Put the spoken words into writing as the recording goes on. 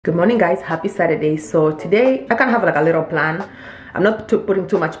Good morning guys, happy Saturday. So today I kind of have like a little plan. I'm not putting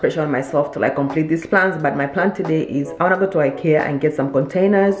too much pressure on myself to like complete these plans, but my plan today is I want to go to IKEA and get some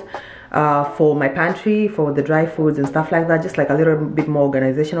containers for my pantry, for the dry foods and stuff like that. Just like a little bit more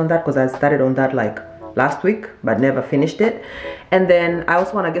organization on that, because I started on that like last week but never finished it. And then I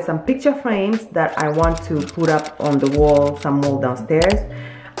also want to get some picture frames that I want to put up on the wall, some wall downstairs.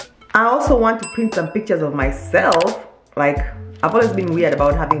 I also want to print some pictures of myself. Like, I've always been weird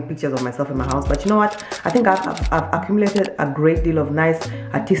about having pictures of myself in my house, but you know what? I think I've accumulated a great deal of nice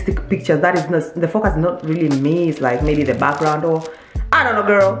artistic pictures. That is not, the focus is not really me, it's like maybe the background, or I don't know,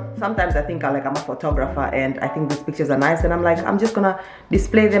 girl. Sometimes I think I'm a photographer and I think these pictures are nice and I'm like, I'm just gonna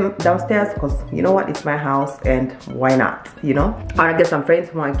display them downstairs because you know what? It's my house and why not, you know? I wanna get some frames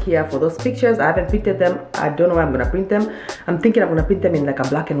from IKEA for those pictures. I haven't printed them. I don't know where I'm gonna print them. I'm thinking I'm gonna print them in like a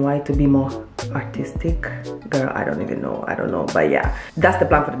black and white to be more artistic. Girl, I don't even know. I don't know. But yeah, that's the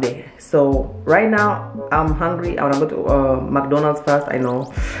plan for the day. So right now I'm hungry. I wanna go to McDonald's first. I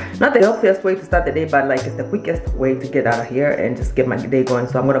know, not the healthiest way to start the day, but like it's the quickest way to get out of here and just get my day going.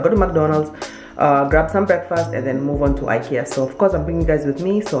 So I'm gonna go to McDonald's, grab some breakfast and then move on to IKEA. So of course I'm bringing you guys with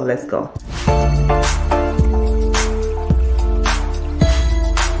me, so let's go.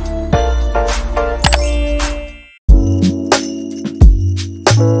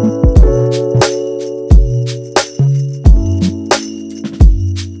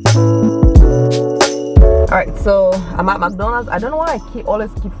 Alright, so I'm at McDonald's. I don't know why I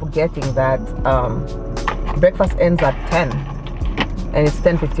always keep forgetting that breakfast ends at 10 and it's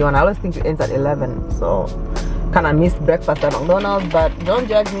 10:51. I always think it ends at 11, so kind of missed breakfast at McDonald's, but don't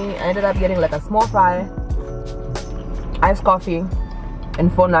judge me. I ended up getting like a small fry, iced coffee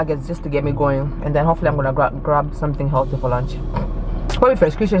and 4 nuggets just to get me going, and then hopefully I'm gonna grab something healthy for lunch, probably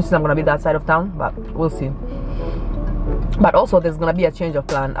prescription since I'm gonna be that side of town, but we'll see. But also there's gonna be a change of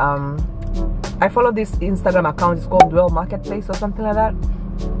plan. I follow this Instagram account, it's called Dwell Marketplace or something like that,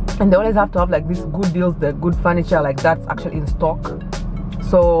 and they always have to have like these good deals, the good furniture like that's actually in stock.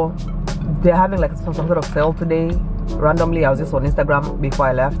 So they're having like some sort of sale today randomly. I was just on Instagram before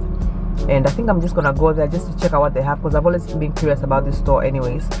I left, and I think I'm just gonna go there just to check out what they have, because I've always been curious about this store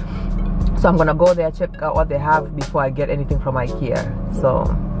anyways. So I'm gonna go there, check out what they have before I get anything from IKEA. So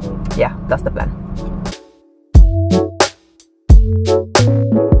yeah, that's the plan.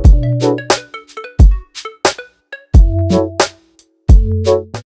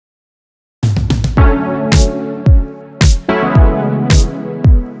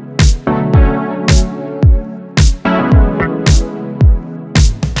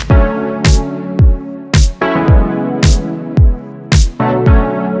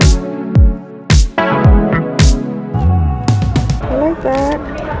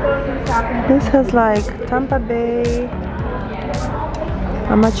 This has like Tampa Bay,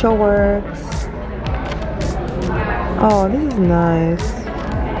 Amateur Works. Oh, this is nice.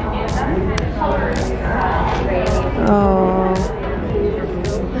 Oh,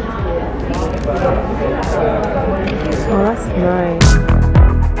 that's nice.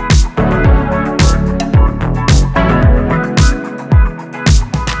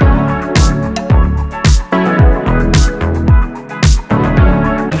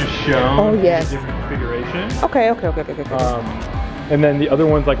 Oh yes. Different configuration. Okay. And then the other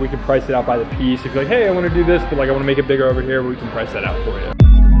ones, like we can price it out by the piece. If you're like, hey, I want to do this, but like I want to make it bigger over here, we can price that out for you.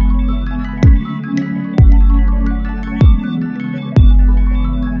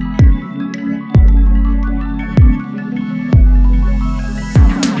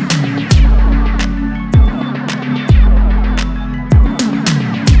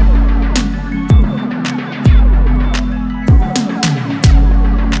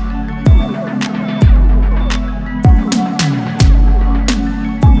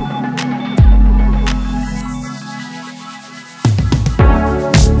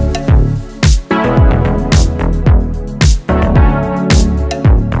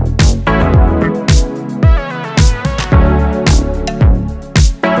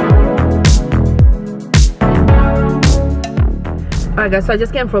 Alright guys, so I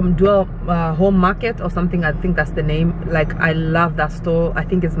just came from Dwell Home Market or something, I think that's the name. Like, I love that store. I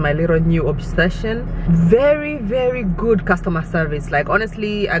think it's my little new obsession. Very good customer service. Like,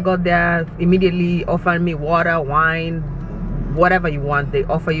 honestly, I got there, immediately offered me water, wine, whatever you want. They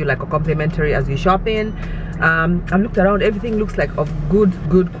offer you like a complimentary as you shop in. I looked around, everything looks like of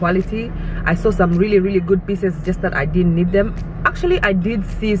good quality. I saw some really good pieces, just that I didn't need them. Actually, I did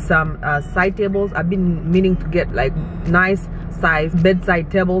see some side tables. I've been meaning to get like nice size bedside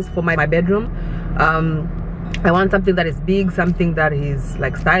tables for my bedroom. I want something that is big, something that is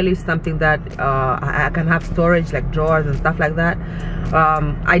like stylish, something that I can have storage, like drawers and stuff like that.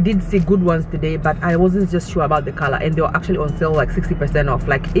 I did see good ones today, but I wasn't just sure about the color, and they were actually on sale like 60% off.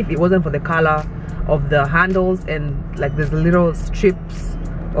 Like if it wasn't for the color of the handles and like there's little strips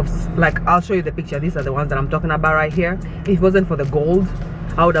of, like, I'll show you the picture. These are the ones that I'm talking about right here. If it wasn't for the gold,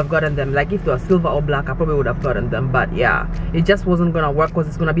 I would have gotten them. Like if they were silver or black, I probably would have gotten them. But yeah, it just wasn't gonna work because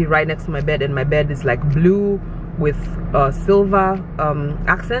it's gonna be right next to my bed, and my bed is like blue with silver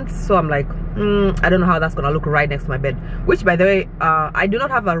accents. So I'm like, I don't know how that's gonna look right next to my bed. Which, by the way, I do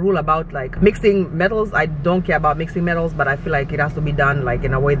not have a rule about like mixing metals. I don't care about mixing metals, but I feel like it has to be done like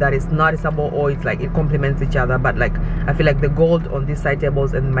in a way that is noticeable, or it's like it complements each other. But like I feel like the gold on these side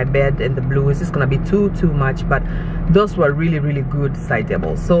tables and my bed and the blue is just gonna be too much. But those were really good side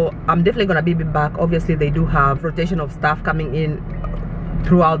tables, so I'm definitely gonna be back. Obviously they do have rotation of stuff coming in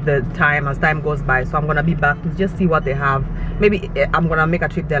throughout the time as time goes by, so I'm gonna be back to just see what they have. Maybe I'm gonna make a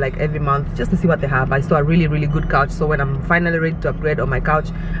trip there like every month just to see what they have. I saw a really good couch, so when I'm finally ready to upgrade on my couch,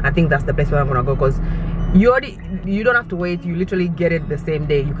 I think that's the place where I'm gonna go, because you don't have to wait. You literally get it the same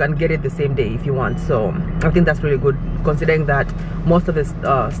day. You can get it the same day if you want. So I think that's really good, considering that most of the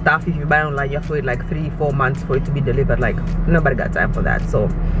stuff, if you buy online, you have to wait like 3-4 months for it to be delivered. Like nobody got time for that. So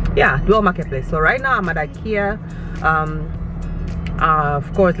yeah, dual marketplace. So right now I'm at IKEA.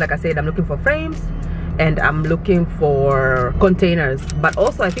 Of course, like I said, I'm looking for frames and I'm looking for containers, but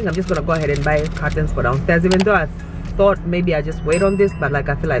also I think I'm just gonna go ahead and buy curtains for downstairs, even though I thought maybe I just wait on this. But like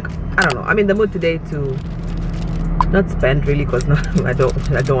I feel like, I don't know, I'm in the mood today to not spend really, because no, I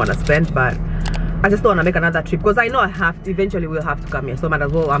don't want to spend, but I just don't want to make another trip, because I know I have to, eventually will have to come here. So might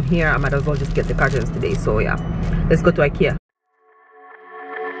as well, I'm here, I might as well just get the curtains today. So yeah, let's go to IKEA.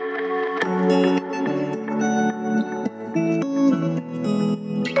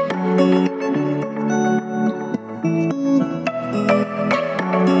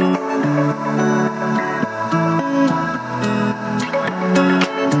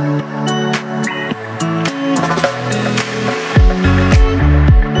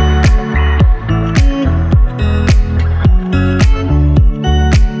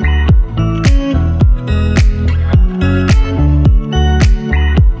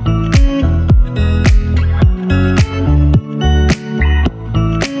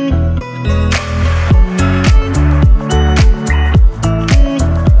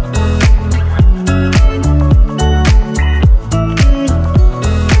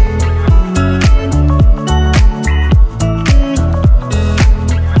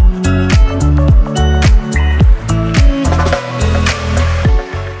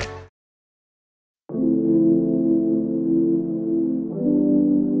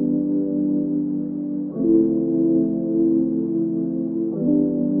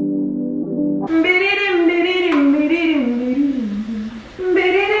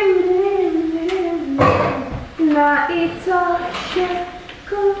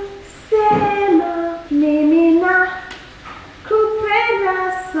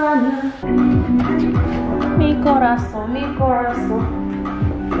 Mi corazón.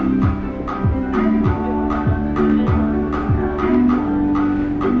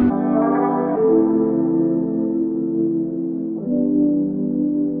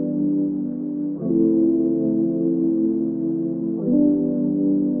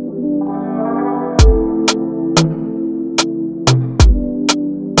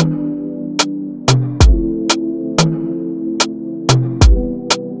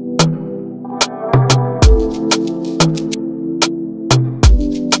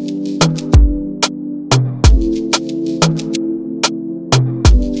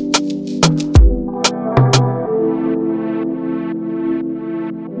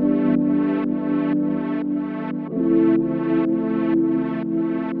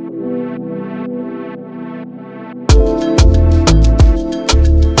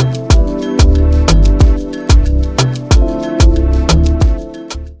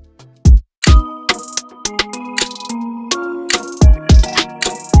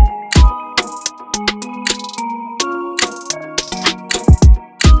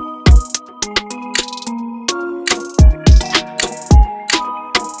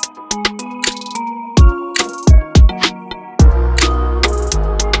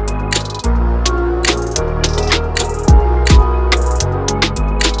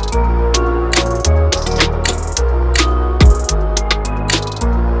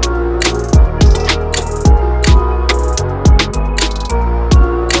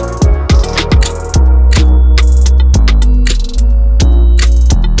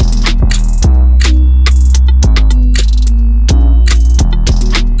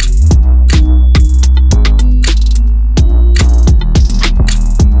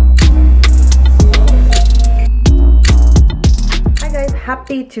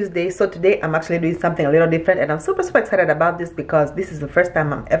 Tuesday. So today I'm actually doing something a little different, and I'm super excited about this because this is the first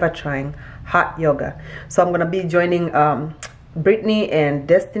time I'm ever trying hot yoga. So I'm gonna be joining Brittany and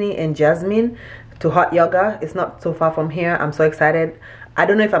Destiny and Jasmine to hot yoga. It's not so far from here. I'm so excited. I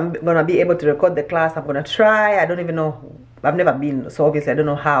don't know if I'm gonna be able to record the class. I'm gonna try. I don't even know. I've never been, so obviously I don't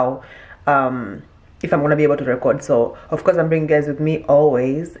know how if I'm gonna be able to record. So of course I'm bringing you guys with me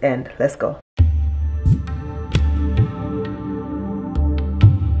always, and let's go.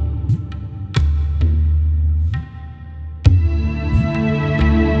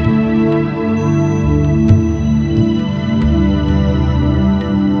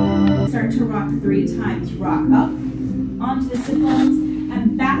 Start to rock 3 times. Rock up onto the sit bones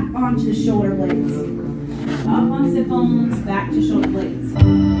and back onto the shoulder blades. Up on sit bones, back to shoulder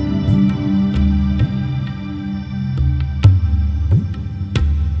blades.